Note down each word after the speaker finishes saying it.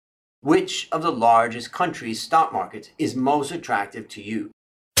Which of the largest countries' stock markets is most attractive to you?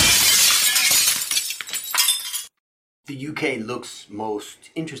 The UK looks most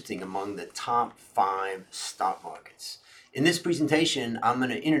interesting among the top 5 stock markets. In this presentation, I'm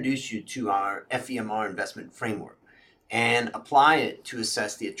going to introduce you to our FEMR investment framework and apply it to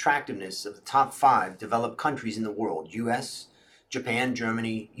assess the attractiveness of the top 5 developed countries in the world: US, Japan,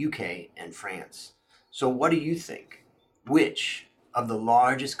 Germany, UK, and France. So what do you think? Which of the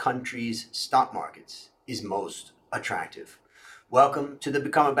largest countries' stock markets is most attractive? Welcome to the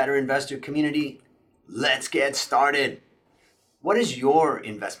Become a Better Investor community. Let's get started. What is your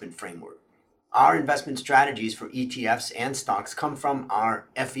investment framework? Our investment strategies for ETFs and stocks come from our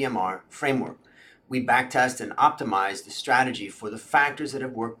FEMR framework. We backtest and optimize the strategy for the factors that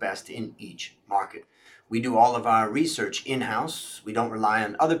have worked best in each market. We do all of our research in-house. We don't rely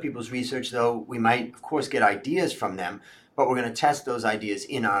on other people's research, though we might, of course, get ideas from them, but we're going to test those ideas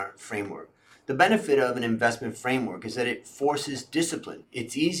in our framework. The benefit of an investment framework is that it forces discipline.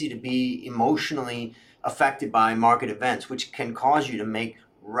 It's easy to be emotionally affected by market events, which can cause you to make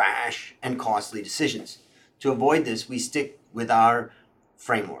rash and costly decisions. To avoid this, we stick with our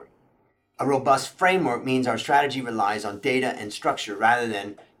framework. A robust framework means our strategy relies on data and structure rather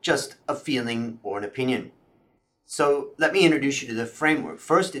than just a feeling or an opinion. So let me introduce you to the framework.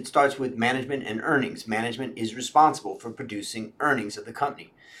 First, it starts with management and earnings. Management is responsible for producing earnings of the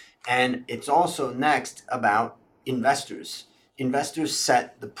company. And it's also next about investors. Investors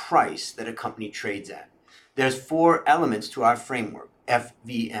set the price that a company trades at. There's 4 elements to our framework,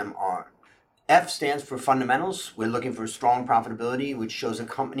 FVMR. F stands for fundamentals. We're looking for strong profitability, which shows a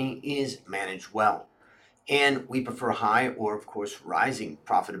company is managed well. And we prefer high or, of course, rising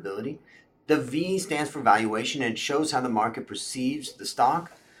profitability. The V stands for valuation, and it shows how the market perceives the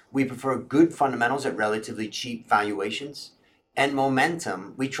stock. We prefer good fundamentals at relatively cheap valuations. And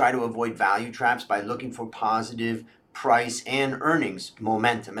momentum, we try to avoid value traps by looking for positive price and earnings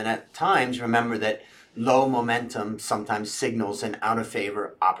momentum. And at times, remember that low momentum sometimes signals an out of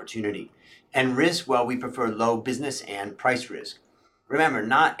favor opportunity. And risk, well, we prefer low business and price risk. Remember,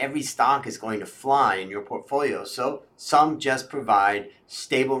 not every stock is going to fly in your portfolio, so some just provide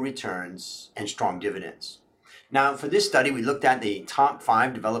stable returns and strong dividends. Now, for this study, we looked at the top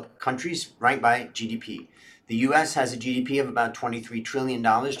 5 developed countries ranked by GDP. The US has a GDP of about $23 trillion,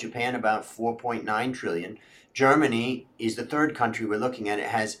 Japan about $4.9 trillion. Germany is the 3rd country we're looking at. It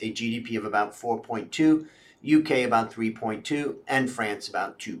has a GDP of about 4.2, UK about 3.2, and France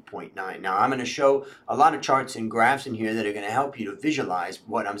about 2.9. Now, I'm going to show a lot of charts and graphs in here that are going to help you to visualize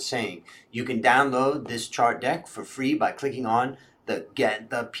what I'm saying. You can download this chart deck for free by clicking on the Get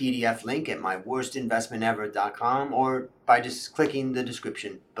the PDF link at myworstinvestmentever.com or by just clicking the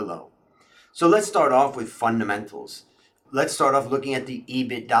description below. So let's start off with fundamentals. Let's start off looking at the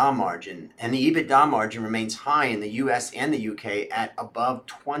EBITDA margin. And the EBITDA margin remains high in the US and the UK at above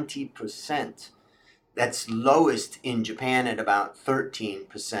 20%. That's lowest in Japan at about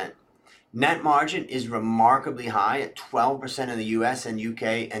 13%. Net margin is remarkably high at 12% in the US and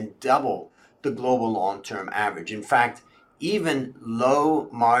UK and double the global long-term average. In fact, even low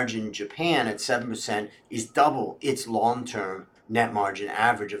margin Japan at 7% is double its long-term net margin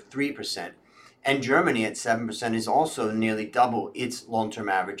average of 3%. And Germany at 7% is also nearly double its long-term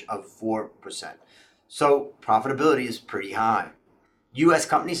average of 4%. So profitability is pretty high. U.S.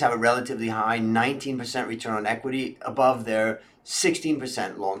 companies have a relatively high 19% return on equity above their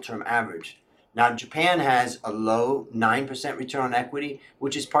 16% long-term average. Now, Japan has a low 9% return on equity,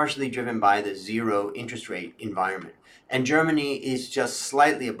 which is partially driven by the zero interest rate environment. And Germany is just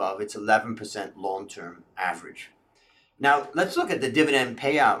slightly above its 11% long-term average. Now, let's look at the dividend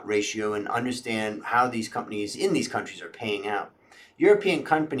payout ratio and understand how these companies in these countries are paying out. European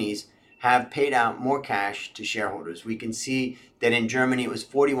companies have paid out more cash to shareholders. We can see that in Germany it was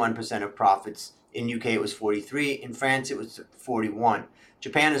 41% of profits, in UK it was 43%, in France it was 41%.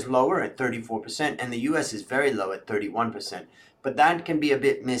 Japan is lower at 34%, and the US is very low at 31%. But that can be a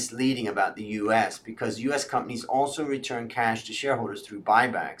bit misleading about the US because US companies also return cash to shareholders through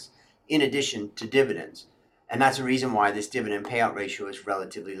buybacks in addition to dividends. And that's the reason why this dividend payout ratio is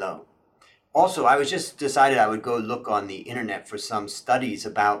relatively low. Also, I was just decided I would go look on the internet for some studies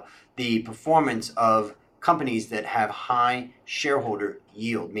about the performance of companies that have high shareholder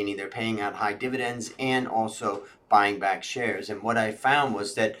yield, meaning they're paying out high dividends and also buying back shares. And what I found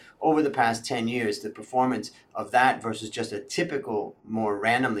was that over the past 10 years, the performance of that versus just a typical, more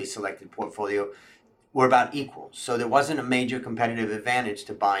randomly selected portfolio were about equal. So there wasn't a major competitive advantage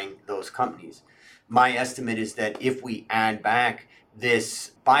to buying those companies. My estimate is that if we add back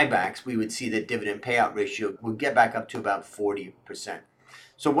this buybacks, we would see that dividend payout ratio would get back up to about 40%.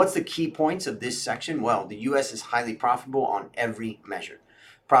 So what's the key points of this section? Well, the US is highly profitable on every measure.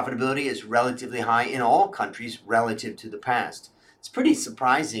 Profitability is relatively high in all countries relative to the past. It's a pretty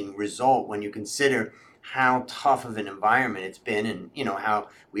surprising result when you consider how tough of an environment it's been and how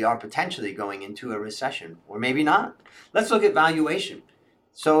we are potentially going into a recession or maybe not. Let's look at valuation.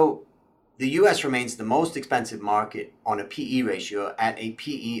 So the US remains the most expensive market on a PE ratio at a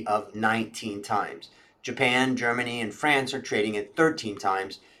PE of 19 times. Japan, Germany, and France are trading at 13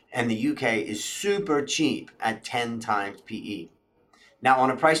 times, and the UK is super cheap at 10 times PE. Now,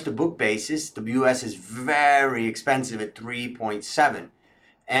 on a price to book basis, the US is very expensive at 3.7,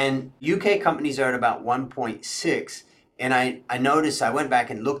 and UK companies are at about 1.6. And I noticed, I went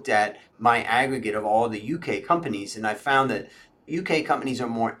back and looked at my aggregate of all the UK companies, and I found that UK companies are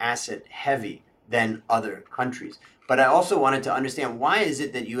more asset heavy than other countries. But I also wanted to understand, why is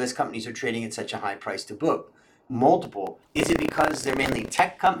it that US companies are trading at such a high price to book multiple? Is it because they're mainly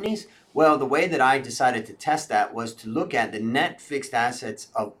tech companies? Well, the way that I decided to test that was to look at the net fixed assets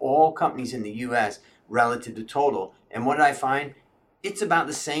of all companies in the US relative to total. And what did I find? It's about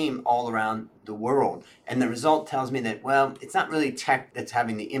the same all around the world. And the result tells me that, well, it's not really tech that's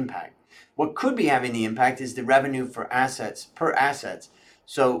having the impact. What could be having the impact is the revenue for assets per assets.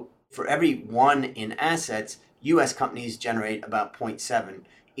 So for every one in assets, US companies generate about 0.7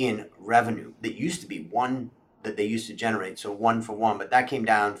 in revenue. That used to be one that they used to generate, so 1 for 1, but that came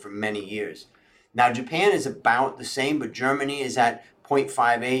down for many years. Now Japan is about the same, but Germany is at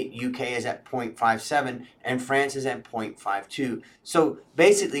 0.58, UK is at 0.57, and France is at 0.52. So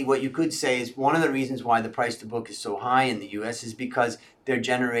basically what you could say is one of the reasons why the price to book is so high in the US is because they're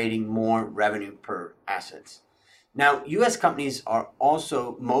generating more revenue per assets. Now, US companies are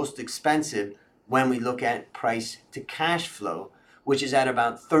also most expensive when we look at price to cash flow, which is at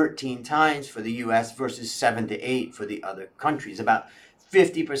about 13 times for the US versus 7 to 8 for the other countries, about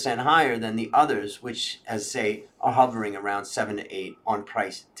 50% higher than the others, which, as say, are hovering around 7 to 8 on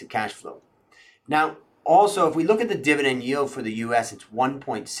price to cash flow. Now, also, if we look at the dividend yield for the US, it's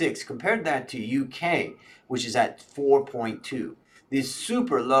 1.6. Compared that to UK, which is at 4.2. This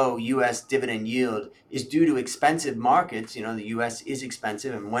super low US dividend yield is due to expensive markets. The US is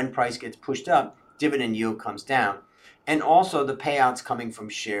expensive, and when price gets pushed up, dividend yield comes down. And also the payouts coming from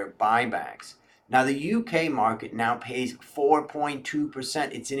share buybacks. Now, the UK market now pays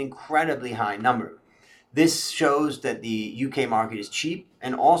 4.2%. It's an incredibly high number. This shows that the UK market is cheap,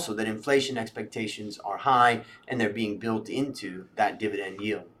 and also that inflation expectations are high and they're being built into that dividend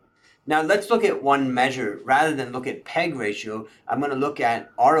yield. Now let's look at one measure. Rather than look at PEG ratio, I'm going to look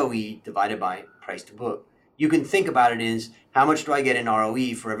at ROE divided by price to book. You can think about it as, how much do I get in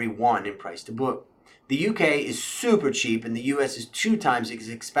ROE for every 1 in price to book? The UK is super cheap and the US is 2 times as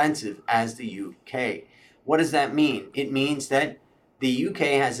expensive as the UK. What does that mean? It means that the UK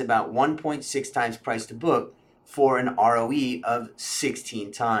has about 1.6 times price to book for an ROE of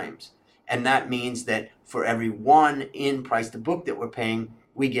 16 times. And that means that for every 1 in price to book that we're paying,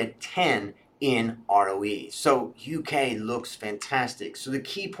 we get 10 in ROE. So UK looks fantastic. So the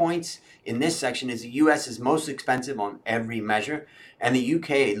key points in this section is the US is most expensive on every measure, and the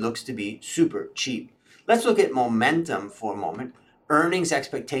UK looks to be super cheap. Let's look at momentum for a moment. Earnings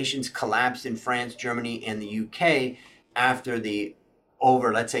expectations collapsed in France, Germany, and the UK after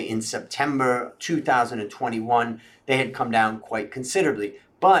let's say in September 2021, they had come down quite considerably.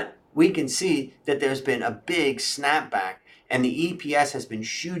 But we can see that there's been a big snapback, and the EPS has been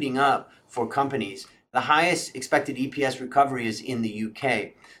shooting up for companies. The highest expected EPS recovery is in the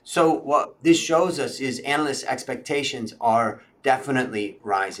UK. So what this shows us is analysts' expectations are definitely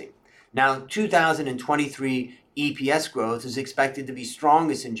rising. Now, 2023 EPS growth is expected to be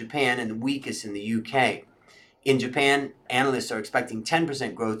strongest in Japan and the weakest in the UK. In Japan, analysts are expecting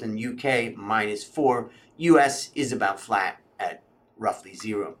 10% growth, in the UK -4. US is about flat at roughly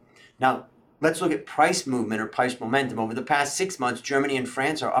 0. Now, let's look at price movement or price momentum. Over the past 6 months, Germany and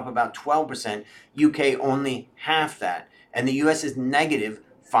France are up about 12%, UK only half that, and the US is negative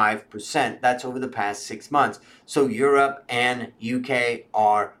 5%. That's over the past 6 months. So Europe and UK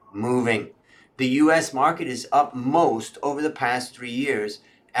are moving. The US market is up most over the past 3 years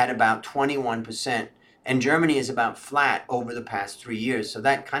at about 21%. And Germany is about flat over the past 3 years. So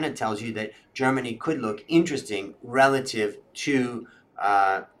that kind of tells you that Germany could look interesting relative to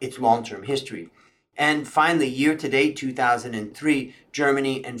its long-term history. And finally, year-to-date 2003,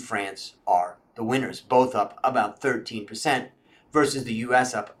 Germany and France are the winners, both up about 13%, versus the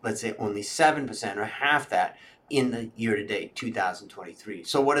US up, let's say, only 7% or half that in the year-to-date 2023.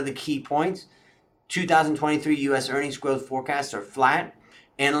 So what are the key points? 2023 US earnings growth forecasts are flat.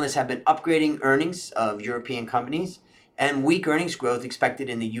 Analysts have been upgrading earnings of European companies. and weak earnings growth expected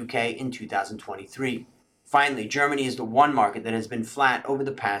in the UK in 2023. Finally, Germany is the one market that has been flat over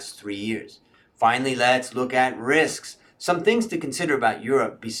the past 3 years. Finally, let's look at risks. Some things to consider about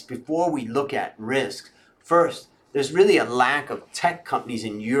Europe before we look at risks. First, there's really a lack of tech companies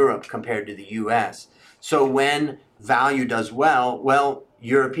in Europe compared to the US. So when value does well,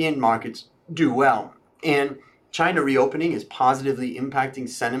 European markets do well. And China reopening is positively impacting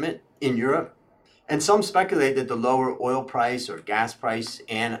sentiment in Europe. And some speculate that the lower oil price or gas price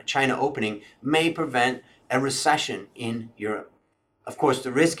and China opening may prevent a recession in Europe. Of course,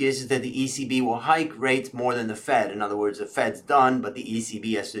 the risk is that the ECB will hike rates more than the Fed. In other words, the Fed's done, but the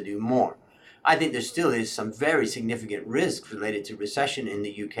ECB has to do more. I think there still is some very significant risks related to recession in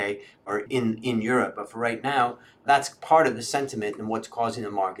the UK or in Europe. But for right now, that's part of the sentiment and what's causing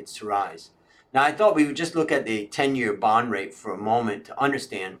the markets to rise. Now, I thought we would just look at the 10-year bond rate for a moment to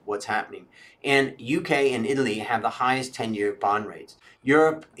understand what's happening. And UK and Italy have the highest 10-year bond rates.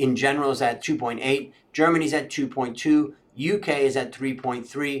 Europe in general is at 2.8, Germany's at 2.2, UK is at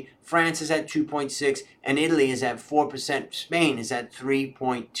 3.3, France is at 2.6, and Italy is at 4%. Spain is at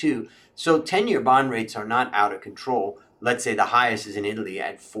 3.2. So 10-year bond rates are not out of control. Let's say the highest is in Italy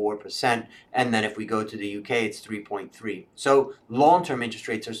at 4%. And then if we go to the UK, it's 3.3. So long-term interest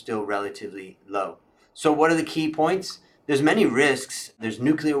rates are still relatively low. So what are the key points? There's many risks. There's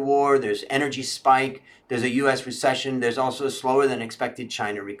nuclear war, there's energy spike, there's a US recession, there's also a slower than expected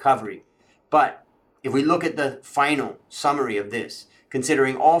China recovery. But if we look at the final summary of this,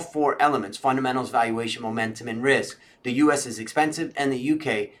 considering all four elements, fundamentals, valuation, momentum, and risk, the US is expensive and the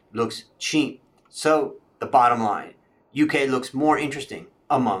UK looks cheap. So the bottom line, UK looks more interesting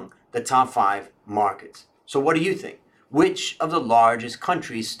among the top 5 markets. So what do you think? Which of the largest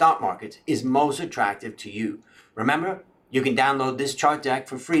countries' stock markets is most attractive to you? Remember, you can download this chart deck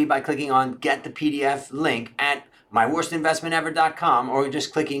for free by clicking on Get the PDF link at myworstinvestmentever.com or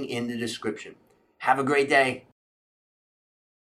just clicking in the description. Have a great day.